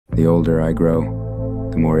The older I grow,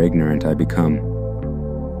 the more ignorant I become.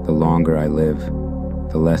 The longer I live,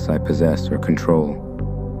 the less I possess or control.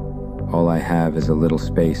 All I have is a little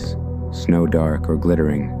space, snow dark or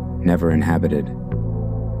glittering, never inhabited.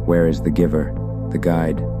 Where is the giver, the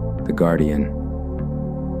guide, the guardian?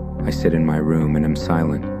 I sit in my room and am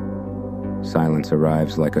silent. Silence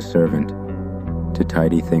arrives like a servant, to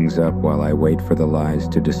tidy things up while I wait for the lies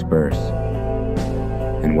to disperse.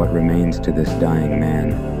 And what remains to this dying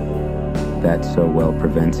man, that so well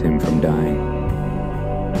prevents him from dying?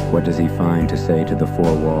 What does he find to say to the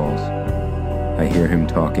four walls? I hear him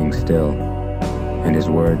talking still, and his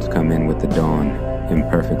words come in with the dawn,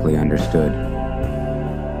 imperfectly understood.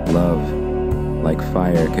 Love, like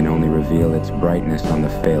fire, can only reveal its brightness on the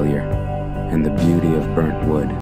failure and the beauty of burnt wood.